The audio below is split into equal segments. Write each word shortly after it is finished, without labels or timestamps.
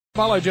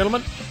Hello,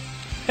 gentlemen.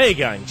 How you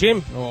going,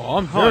 Jim? Oh,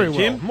 I'm very well.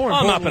 Jim.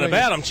 I'm up and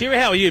about. I'm cheery.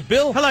 How are you,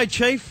 Bill? Hello,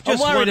 Chief. I'm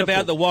Just worried wonderful.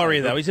 about the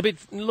Warrior, though.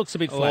 Looks a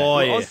bit flat. Oh,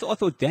 Well, yeah. I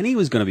thought Danny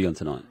was going to be on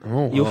tonight.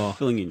 You're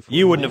filling in for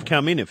You him. wouldn't have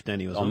come in if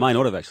Danny was I on. may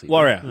not have actually.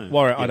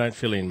 Warrior, I don't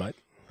fill in, mate.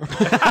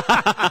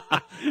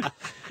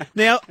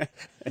 Now,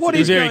 what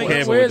Be is very going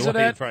careful Where's with it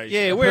the at? phrase.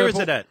 Yeah, where is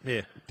Purple. it at?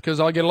 Yeah. Because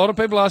I get a lot of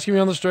people asking me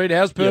on the street,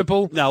 how's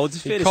Purple? No,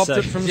 it's fair He to copped say.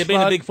 it from Has there been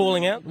a Spud. big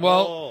falling out?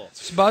 Well,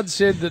 Spud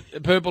said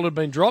that Purple had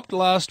been dropped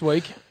last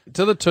week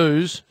to the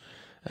twos,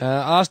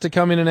 asked to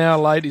come in an hour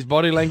late. His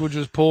body language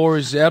was poor,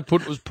 his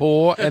output was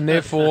poor, and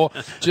therefore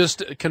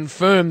just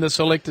confirmed the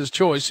selector's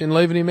choice in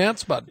leaving him out,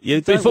 Spud. You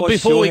don't Before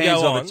wash we your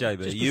hands go of on, it,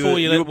 JB. just You before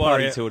you were let party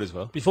Warrior to it as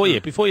well. Before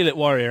you let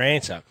Warrior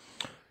answer,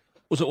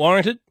 was it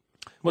warranted?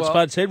 What Well-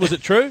 Spud said, was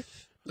it true?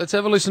 Let's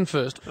have a listen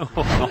first. The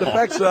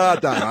facts are,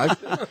 Damo,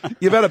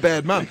 you've had a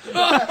bad month.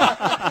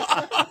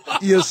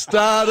 You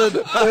started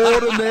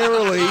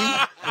ordinarily,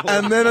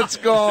 and then it's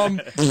gone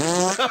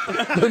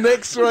the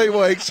next 3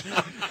 weeks.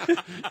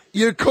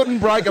 You couldn't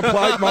break a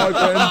plate, my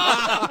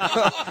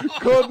friend.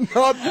 Could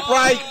not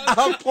break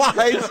a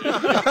plate.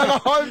 And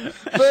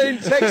I've been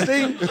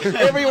texting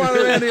everyone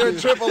around here at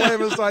Triple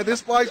M and say,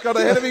 this bloke's got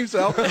ahead of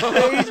himself.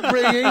 He's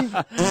bringing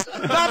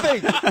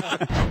nothing.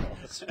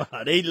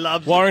 But he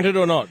loves Warranted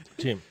or not,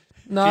 Jim?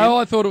 No,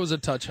 I thought it was a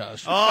touch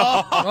harsh.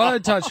 I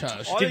touch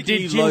harsh. Did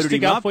You Jim loaded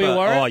stick him up for you,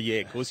 Warrior? Oh,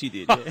 yeah, of course you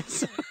did.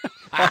 Yes.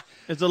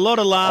 There's a lot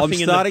of laughing I'm in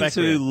the starting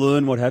background. to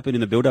learn what happened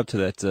in the build-up to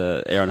that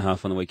hour and a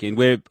half on the weekend,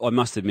 where I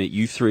must admit,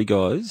 you three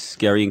guys,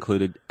 Gary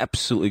included,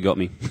 absolutely got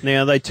me.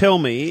 Now, they tell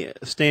me,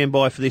 stand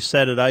by for this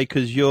Saturday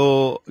because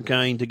you're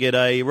going to get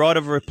a right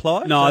of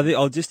reply. No, I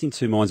was just in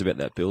two minds about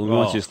that, Bill.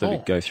 I might just let Oh.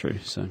 it go through.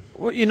 So,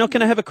 What, you're not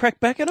going to have a crack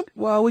back at him?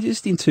 well, we're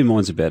just in two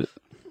minds about it.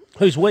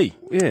 Who's we?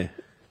 Yeah.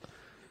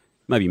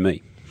 Maybe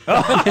me.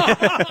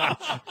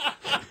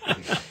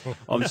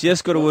 I've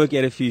just got to work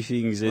out a few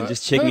things and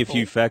just checking a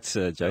few facts,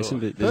 Jason.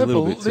 But there's a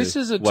little Purple, bit. this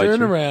is a wade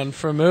through. turnaround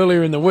from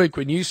earlier in the week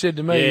when you said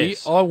to me,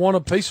 Yes. I want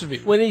a piece of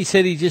him. When he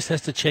said he just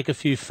has to check a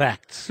few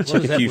facts. What Check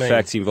does a that few mean?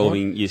 facts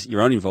involving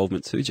your own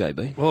involvement too,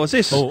 JB. What was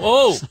this?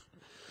 Oh.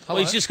 Well,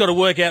 he's just got to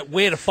work out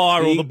where to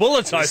fire all the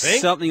bullets, I There's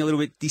think. something a little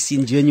bit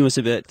disingenuous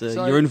about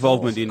your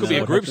involvement in. Could be a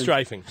what group happened.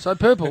 strafing. So,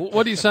 Purple,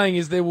 what you're saying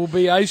is there will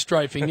be a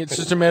strafing. It's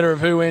just a matter of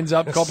who ends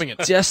up copping it.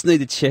 Just need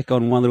to check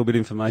on one little bit of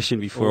information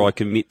before I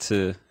commit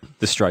to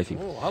the strafing.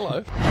 Oh,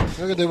 hello.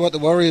 Look at what the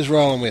Warriors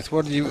rolling with.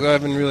 What did you I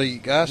haven't really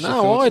asked?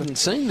 No, I hadn't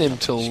seen them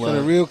till. He's got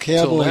a real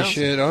till cowboy now.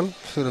 shirt on,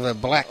 sort of a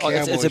black cowboy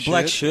It's a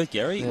black shirt. shirt,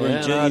 Gary. Yeah, Wearing no,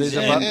 it jeans is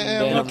a and button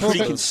and down a pretty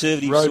sort of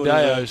conservative rodeo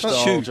sort of,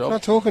 style shoe. I'm job.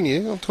 not talking to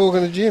you. I'm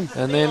talking to Jim.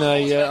 And then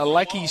a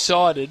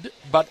lackey-sided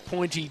but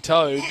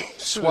pointy-toed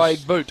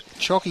suede boot.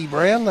 Chalky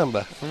brown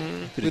number.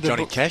 Bit of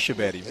Johnny Cash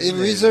about him.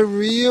 There is a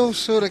real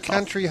sort of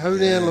country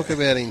hoedown look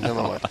about him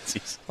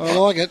tonight. I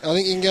like it. I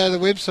think you can go to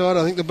the website.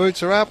 I think the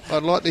boots are up.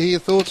 I'd like to hear your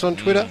thoughts on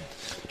Twitter.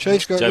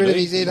 Chief's got rid of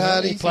his Ed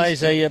Hardy.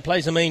 He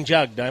plays a mean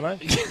jug, Damo.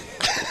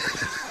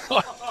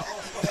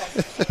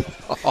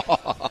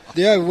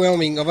 The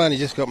overwhelming, I've only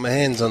just got my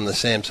hands on the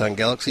Samsung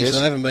Galaxy, so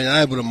I haven't been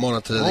able to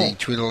monitor the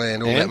Twitter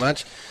land all that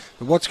much.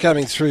 But what's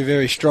coming through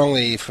very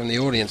strongly from the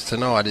audience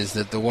tonight is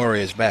that the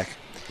Warrior's back,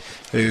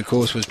 who, of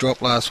course, was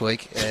dropped last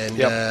week. And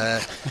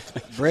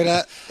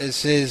Bretta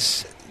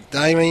says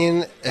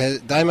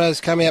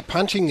Damo's come out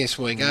punching this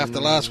week after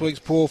last week's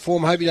poor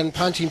form. Hope he doesn't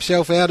punch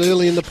himself out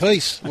early in the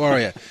piece,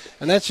 Warrior.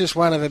 And that's just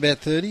one of about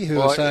 30 who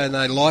are saying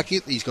they like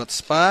it. He's got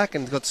spark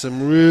and got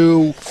some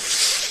real...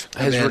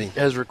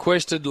 Has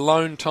requested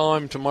loan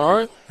time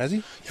tomorrow. Has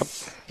he?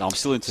 No, I'm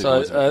still in two So,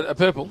 minds. a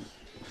Purple.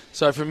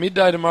 So from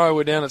midday tomorrow,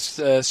 we're down at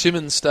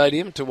Simmons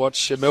Stadium to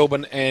watch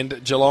Melbourne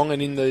and Geelong. And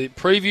in the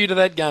preview to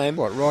that game,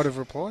 What, right of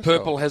reply?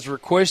 Purple has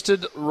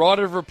requested right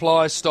of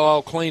reply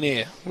style clean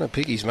air. I'm going to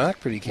pick his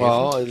mark pretty carefully.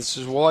 Well, this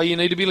is why you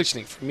need to be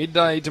listening from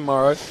midday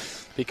tomorroot,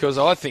 because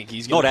I think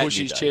he's going Not to at push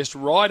his midday. chest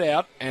right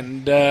out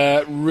and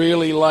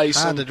really lay Hard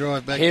some to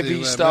drive back heavy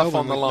to stuff Melbourne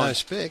on the with line. no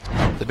spec.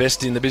 The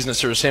best in the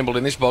business are assembled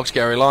in this box.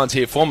 Gary Lyons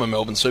here, former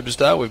Melbourne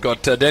superstar. We've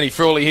got Danny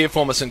Frawley here,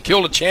 former St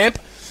Kilda champ.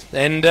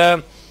 And,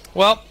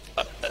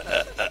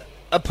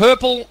 a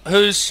Purple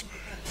who's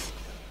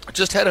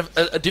just had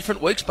a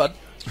different week, Spud.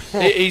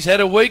 He's had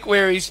a week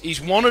where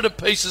he's wanted a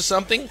piece of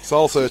something.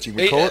 Soul searching,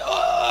 we call it.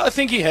 I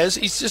think he has.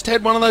 He's just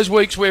had one of those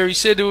weeks where he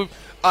said to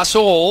us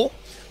all,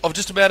 I've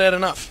just about had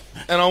enough,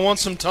 and I want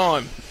some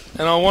time,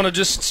 and I want to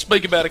just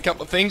speak about a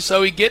couple of things,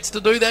 so he gets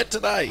to do that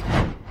today.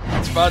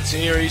 Spud's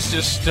here. He's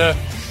just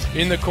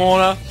in the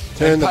corner.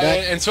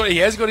 And sort of, he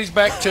has got his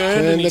back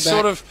turned, and he's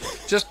sort of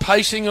just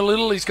pacing a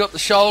little. He's got the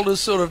shoulders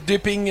sort of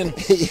dipping, and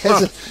He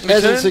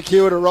hasn't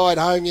secured a ride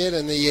home yet,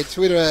 and the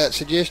Twitter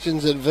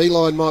suggestions that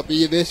V-Line might be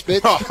your best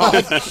bet,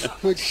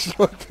 which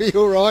might be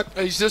all right.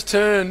 he's just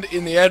turned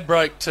in the ad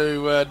break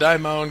to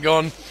Damo and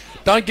gone,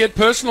 Don't get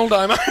personal,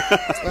 Damo.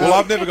 Well,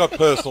 I've never got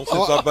personal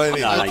since I've been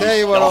here. I tell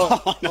you what,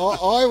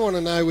 I want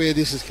to know where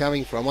this is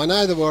coming from. I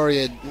know the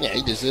Warrior,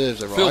 he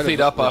deserves a right.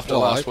 Filthied of up after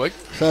reply. last week.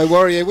 So,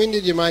 Warrior, when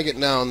did you make it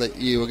known that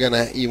you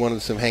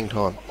wanted some hang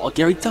time? Oh,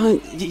 Gary,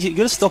 you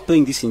got to stop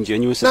being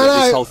disingenuous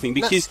about this whole thing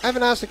because I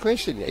haven't asked a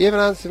question yet. You haven't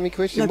answered me a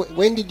question. No.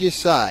 When did you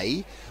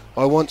say,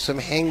 I want some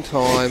hang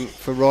time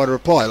for right of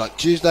reply? Like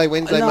Tuesday,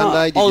 Wednesday,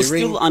 Monday? Did I was you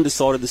ring? still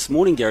undecided this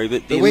morning, Gary,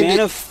 but the when amount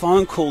did- of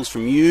phone calls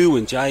from you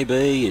and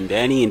JB and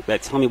Danny and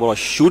about telling me what I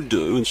should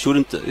do and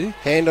shouldn't do.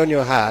 Hand on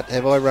your heart,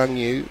 have I rung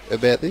you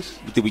about this?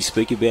 Did we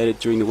speak about it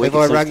during the week?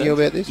 Have I at some rung stage? you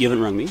about this? You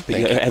haven't rung me. But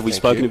Thank you. have we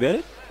Thank spoken you. about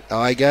it?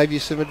 I gave you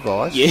some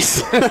advice.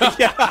 Yes.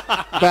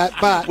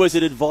 But Was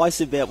it advice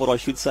about what I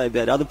should say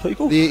about other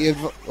people? it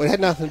had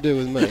nothing to do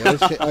with me.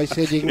 I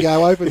said you can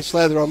go open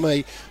slather on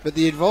me, but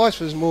the advice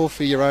was more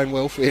for your own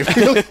welfare,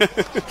 really,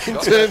 in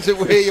terms of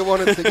where you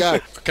wanted to go. I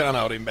can't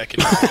hold him back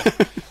any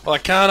longer. I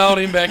can't hold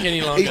him back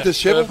any longer. He's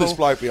dishevelled, Purple. this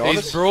bloke, be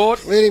honest. He's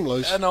brought Let him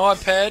loose. an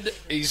iPad.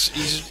 He's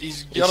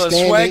got a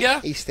standing. swagger.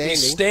 He's standing.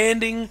 He's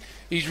standing.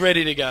 He's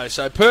ready to go.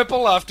 So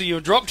Purple, after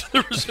you dropped to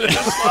the reserves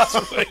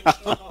last week,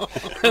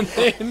 and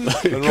then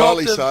And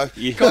rightly so.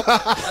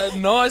 a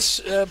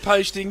nice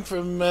posting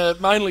from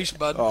mainly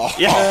Spud.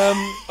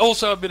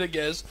 Also a bit of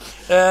Gaz.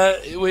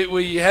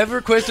 We have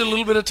requested a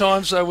little bit of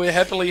time, so we're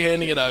happily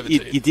handing it over to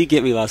you. You did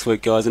get me last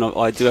week, guys, and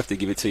I do have to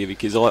give it to you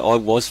because I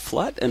was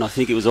flat, and I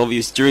think it was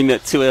obvious during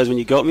that 2 hours when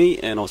you got me,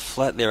 and I was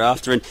flat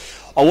thereafter, and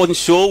I wasn't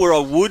sure where I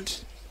would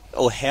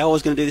or how I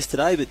was going to do this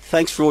today, but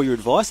thanks for all your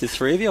advice, the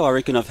three of you. I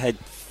reckon I've had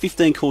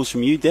 15 calls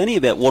from you, Danny,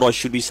 about what I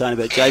should be saying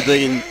about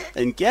JB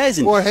and Gaz.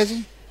 And, What has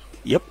he?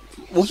 Yep.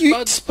 Well,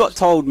 you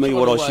told me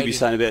what I should be Told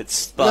saying about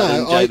Spud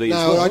and No, JB as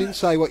well. I didn't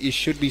say what you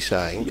should be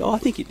saying. Yeah, I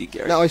think you did,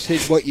 Gary. No, I said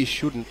what you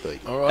shouldn't be.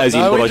 All right, As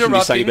in no what I should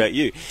be saying interrupting. about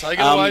you. Take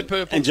it away,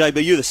 Purple. And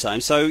JB, you're the same.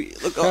 So,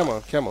 look,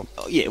 Come on.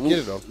 Yeah, well, Get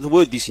it on. the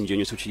word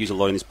disingenuous, which you use a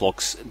lot in this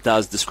box,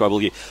 does describe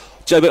all you.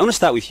 JB, I want to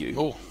start with you.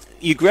 Oh.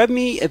 You grabbed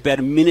me about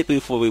a minute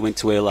before we went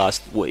to air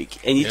last week,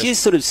 and you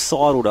just sort of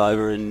sidled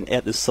over and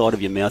out the side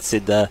of your mouth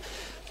said,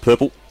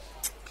 Purple,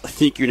 I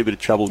think you're in a bit of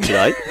trouble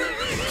today.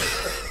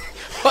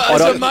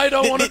 As a mate,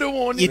 I wanted to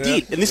warn you. You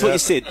did, and this is what you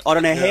said. I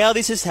don't know how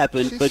this has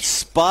happened, but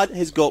Spud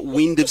has got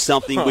wind of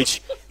something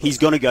which he's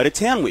going to go to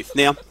town with.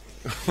 Now,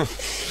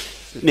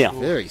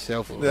 Very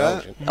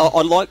self-indulgent.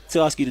 I'd like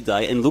to ask you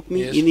today, and look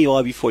me Yes. in the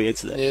eye before you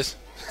answer that. Yes.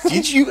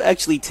 Did you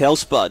actually tell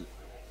Spud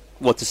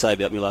what to say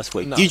about me last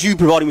week? No. Did you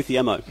provide him with the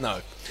ammo? No.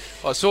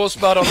 I saw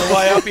Spud on the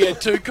way up. He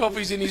had 2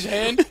 coffees in his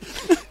hand.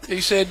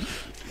 He said,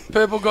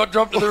 Purple got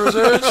dropped to the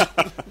reserves.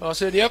 I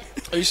said, yep.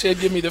 He said,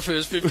 give me the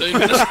first 15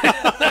 minutes.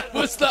 That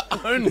was the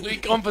only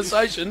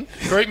conversation,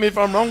 correct me if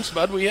I'm wrong,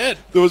 Spud, we had.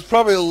 There was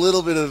probably a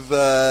little bit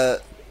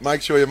of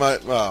make sure you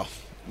mate. Well,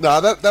 no,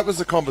 that was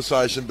the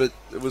conversation, but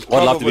it was.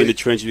 I'd love to be in the probably...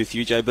 trenches with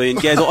you, JB.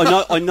 And Gaz,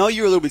 I know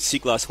you were a little bit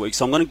sick last week,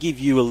 so I'm going to give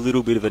you a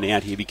little bit of an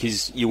out here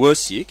because you were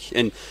sick.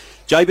 And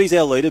JB's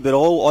our leader, but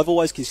I've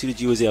always considered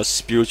you as our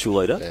spiritual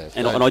leader. Yes,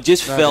 and no I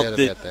just doubt felt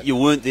about that. you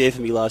weren't there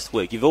for me last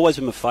week. You've always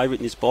been my favourite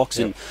in this box,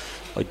 and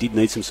I did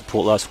need some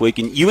support last week.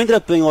 And you ended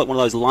up being like one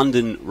of those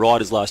London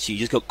riders last year. You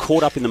just got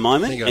caught up in the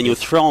moment, think I and you were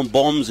did. throng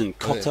bombs and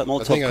I think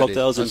Molotov I did.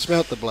 cocktails. I And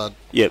smelt the blood.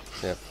 Yep.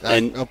 Yeah.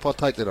 And- I'll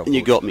take that on And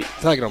you board. got me.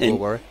 Take it on And-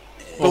 board, Worry.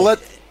 Well,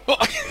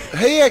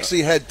 he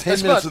actually had 10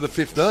 That's minutes fine. of the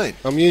 15.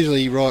 I'm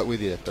usually right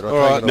with you, but I All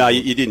take right. it on No, board.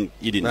 you didn't.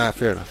 You didn't. Nah,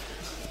 fair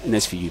enough. And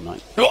that's for you,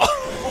 mate.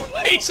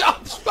 He's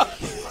up, Spud.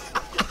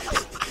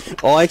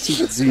 I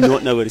actually do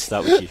not know where to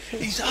start with you.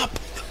 He's up.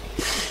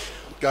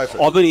 Go for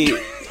it. I've been here,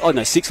 I don't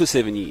know, 6 or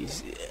 7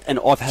 years, and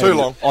I've had Too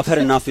long. I've had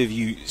enough of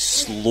you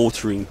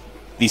slaughtering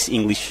this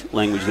English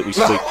language that we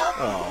speak.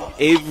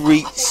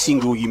 Every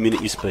single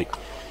minute you speak.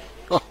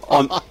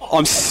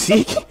 I'm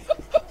sick.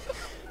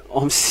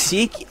 I'm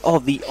sick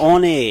of the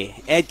on-air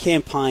ad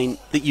campaign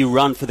that you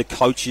run for the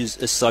Coaches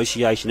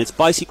Association. It's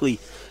basically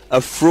a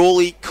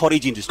Frawley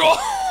cottage industry.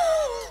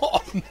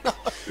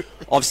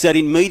 I've sat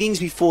in meetings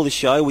before the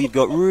show where you've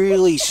got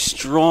really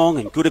strong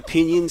and good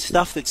opinions,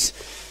 stuff that's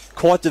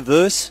quite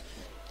diverse,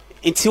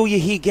 until you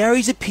hear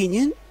Gary's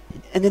opinion,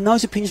 and then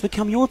those opinions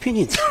become your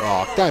opinions.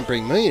 Oh, don't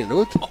bring me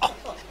into it.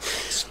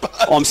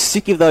 I'm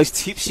sick of those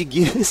tips you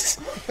give us.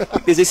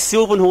 There's a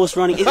Sylvan horse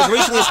running as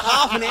recently as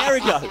half an hour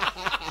ago.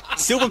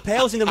 Sylvan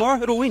Powell's in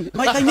tomorrow, it'll win.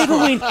 Mate, they never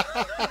win.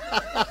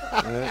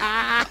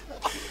 I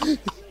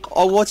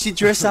watch you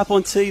dress up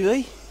on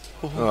TV.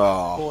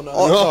 Oh, no.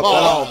 Not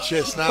that old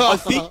chestnut. I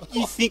think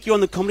you think you're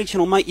on the Comedy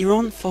Channel, mate. You're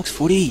on Fox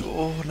Footy.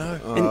 Oh,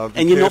 no.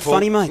 And you're not careful.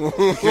 funny, mate.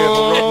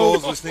 Careful, Red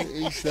Bull's listening.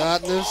 He's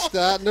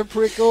starting to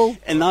prickle.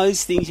 And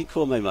those things you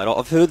call me, mate,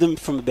 I've heard them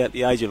from about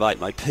the age of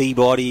 8, mate.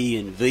 Peabody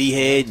and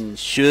V-head and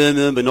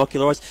Sherman,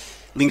 binocular eyes,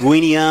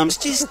 linguini arms.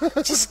 Just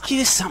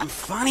give us something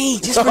funny,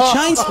 just for a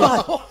change,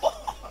 mate.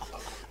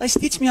 They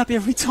stitch me up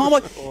every time.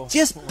 Like,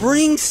 just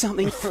bring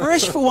something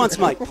fresh for once,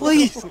 mate,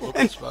 please.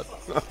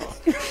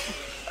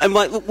 And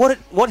mate, look, what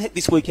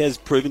this week has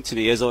proven to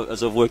me, as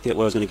I've worked out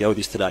where I was going to go with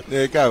this today,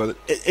 Yeah, go with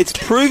it. it's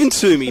proven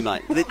to me,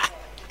 mate, that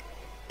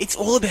it's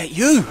all about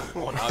you.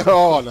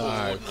 Oh,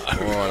 no.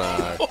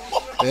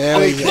 There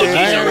we go.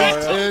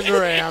 He's turned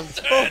around.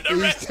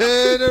 He's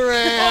turned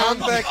around. Come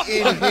back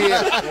in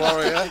here,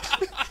 Warrior.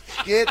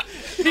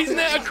 He's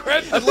now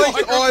grabbed the At least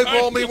microphone.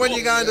 eyeball me when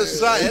you're going to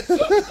say it.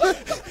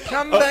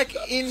 Come back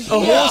in A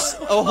here.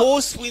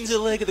 horse wins a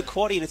leg of the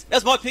quaddie, and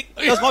that's my pick.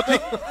 That's my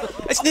pick.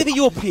 It's never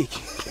your pick.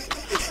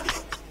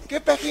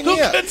 Get back in Look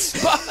here. at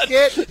Spud.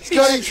 Get He's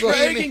back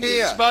dragging in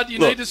here. Spud, you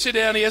need to sit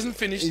down. He hasn't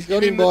finished. He's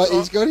got him by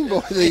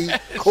the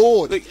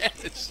cord.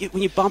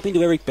 When you bump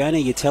into Eric Banner,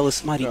 you tell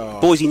us, mate,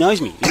 boys, he knows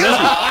me. He knows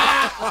me.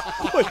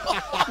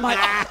 Mate,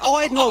 I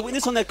had no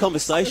witness on that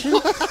conversation.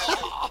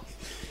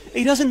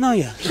 He doesn't know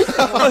you.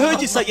 I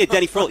heard you say,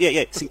 Danny Frol.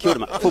 Yeah, St Kilda,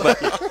 mate. Full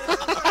back.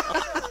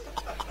 Yeah.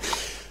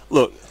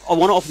 Look, I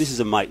want to offer this as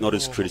a mate, not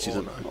as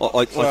criticism.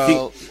 I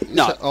think...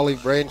 No. Is that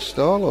olive branch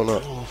style or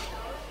not?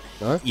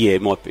 No? Yeah,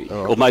 it might be. Right.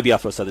 Or maybe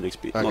after I say the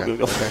next bit.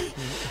 Okay.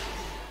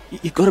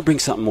 You've got to bring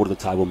something more to the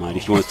table, mate,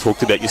 if you want to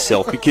talk about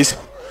yourself, because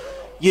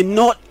you're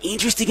not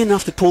interesting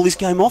enough to pull this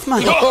game off,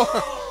 mate.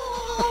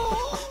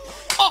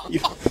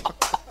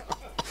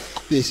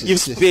 You've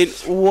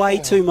spent way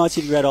too much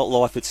of your adult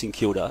life at St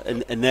Kilda,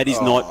 and that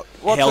is not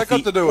what's healthy. that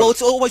got to do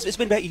with Well, it's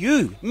been about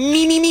you.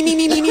 Me.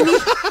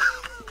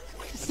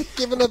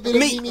 Giving a bit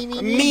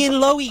Me and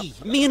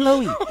Loey.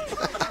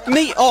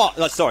 Me.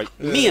 Oh, sorry.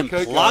 Me and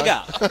keep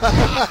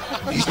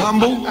Plugger. He's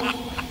humble.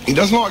 He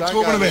doesn't like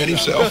talking about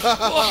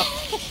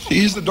himself.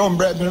 He is the Don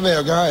Bradman of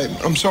our game.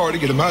 I'm sorry to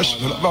get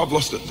emotional, but I've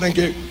lost it. Thank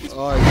you.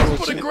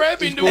 Put a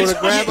grab into He's his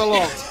brought a grab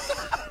along.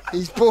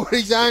 He's brought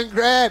his own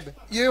grab.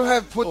 You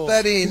have put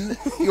that in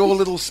your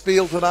little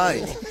spiel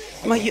today.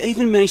 Mate, you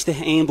even managed to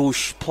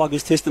ambush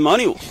Plugger's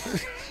testimonial.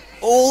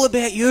 All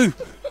about you.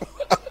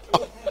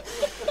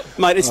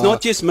 Mate, it's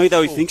not just me,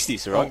 though, who thinks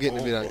this, all I'm right? getting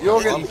a bit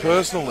uncomfortable. You're getting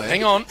personal there.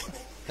 Hang on.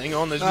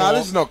 There's No, more.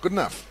 this is not good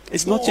enough.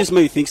 It's not just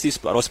me who thinks this,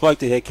 Spud. I spoke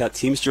to Haircut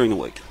Timms during the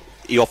week.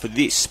 He offered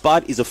this.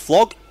 Spud is a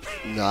flog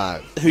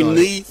No. who no.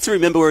 needs to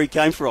remember where he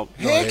came from.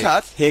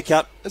 Haircut?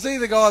 Haircut. Is he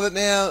the guy that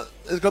now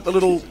has got the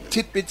little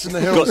titbits in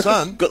the Herald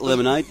Sun? Got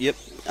lemonade, yep.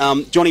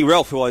 Johnny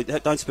Ralph, who I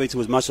don't speak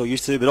to as much as I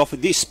used to, but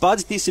offered this.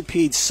 Spud's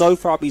disappeared so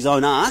far up his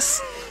own ass,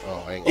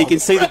 Hang he on. can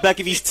see the back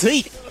of his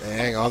teeth.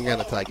 Hang on, I'm going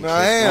to take it. No,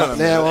 hang on a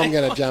Now minute. I'm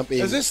going to jump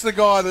in. Is this the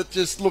guy that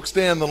just looks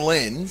down the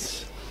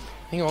lens?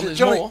 Hang on, there's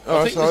Johnny. more. Oh,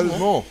 I think sorry, there's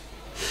more.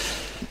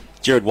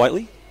 Jared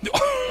Waitley?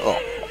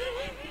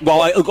 Well,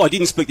 I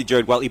didn't speak to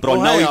Jared Waitley, but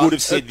I know he would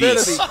have said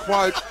this.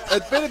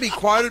 It better be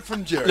quoted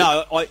from Jerry.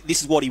 No,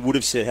 this is what he would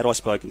have said had I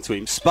spoken to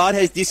him. Spud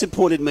has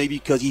disappointed me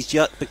because he's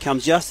become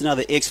just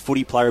another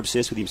ex-footy player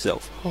obsessed with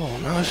himself. Oh,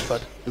 no,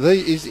 Spud.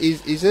 Is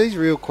these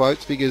real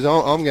quotes? Because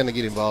I'm going to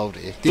get involved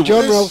here. Did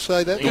John Ralph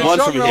say that? The one,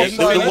 John from, Ralph the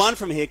say that? one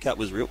from Haircut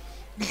was real.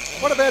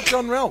 What about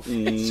John Ralph?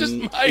 It's just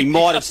made He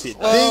might have said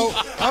that. Well,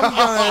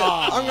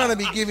 I'm going to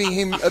be giving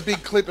him a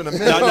big clip in a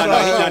minute.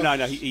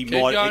 No. He would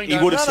have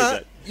No, said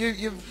that.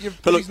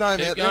 You've But put his look, name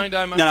Keep out going,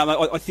 there. Damo.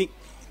 No, I think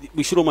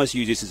we should almost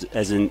use this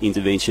as an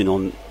intervention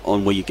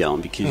on where you're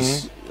going,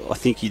 because I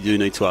think you do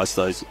need to ask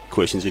those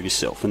questions of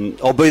yourself. And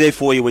I'll be there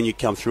for you when you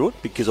come through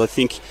it, because I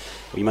think,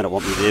 well, you may not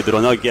want me there, but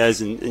I know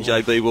Gaz and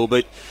JB will,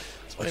 but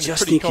I Been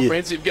just pretty think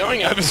comprehensive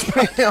going over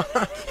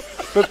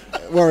Spud.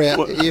 Warrior,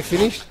 are you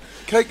finished?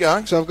 Keep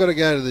going. So I've got to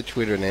go to the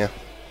Twitter now.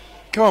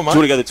 Come on, Do you want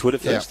to mate. go to Twitter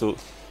first?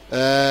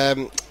 Yeah.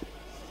 Or?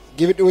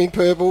 Give it to him,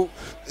 Purple.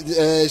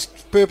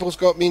 Purple's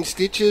got me in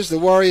stitches. The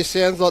Warrior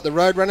sounds like the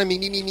Roadrunner. Me.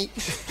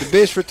 The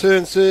best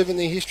return serve in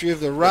the history of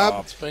the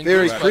rub. it's been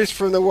Very good, crisp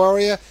from the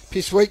Warrior.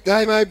 Piss weak,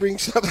 Damo. Bring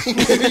something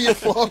new to your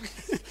flog.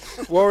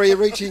 Warrior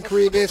reaching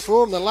career best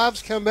form. The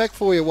love's come back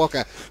for you,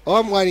 Walker.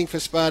 I'm waiting for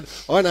Spud.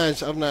 I've known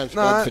Spud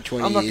No, for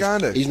 20 I'm not years.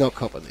 going to. He's not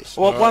copping this.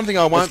 Well, one thing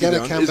I won't be gonna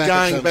doing come is back at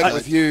going some back point.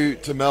 with you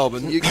to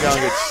Melbourne. You can go and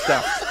get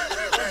stuffed.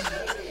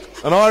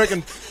 And I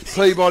reckon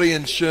Peabody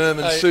and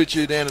Sherman suit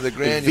you down to the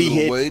ground, you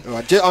V-head. little weed. All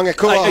right, I'm going to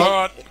call Hey, on. All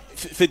right.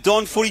 For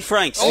Don Footy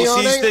Franks, Hang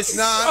on, this is hang- this.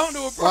 Going to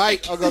a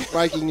break. Wait, I've got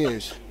breaking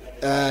news.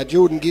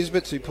 Jordan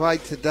Gisberts, who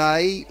played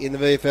today in the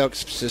VFL,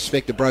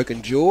 suspected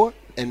broken jaw,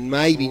 and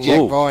maybe Jack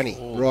Ooh. Viney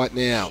right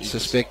now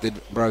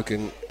suspected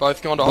broken.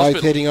 Both gone to Both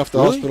hospital. heading off to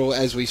Really? hospital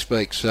as we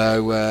speak.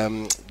 So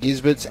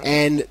Gisberts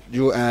and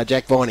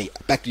Jack Viney.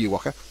 Back to you,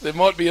 Walker. There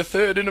might be a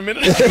third in a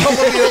minute.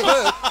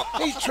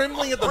 He's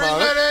trembling at the Bring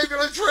moment. that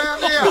ambulance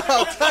round here.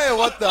 I'll tell you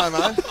what,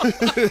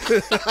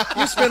 Damo.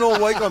 You spent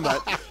all week on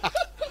that.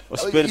 I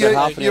spent about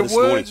half an hour this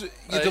morning.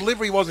 Your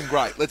delivery wasn't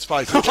great, let's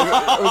face it. It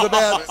was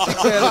about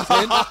 6 out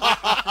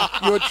of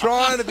 10. You were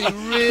trying to be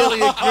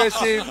really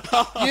aggressive.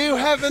 You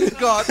haven't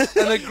got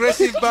an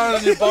aggressive bone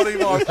in your body,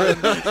 my friend.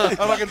 And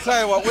I can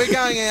tell you what, we're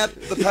going out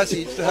the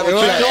passage to have a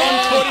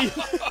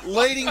chat.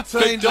 Leading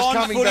team just Don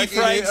coming Footy back in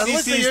here. Franks, And this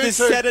listen to is you the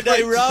two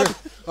Saturday creeps. Rub.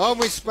 I'm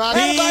with Spud.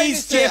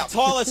 Here's Jeff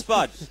Tyler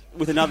Spud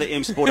with another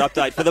M Sport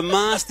update for the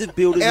Master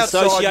Builders Outside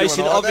you and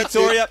Association I, of that's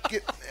Victoria. it.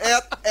 Get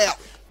out.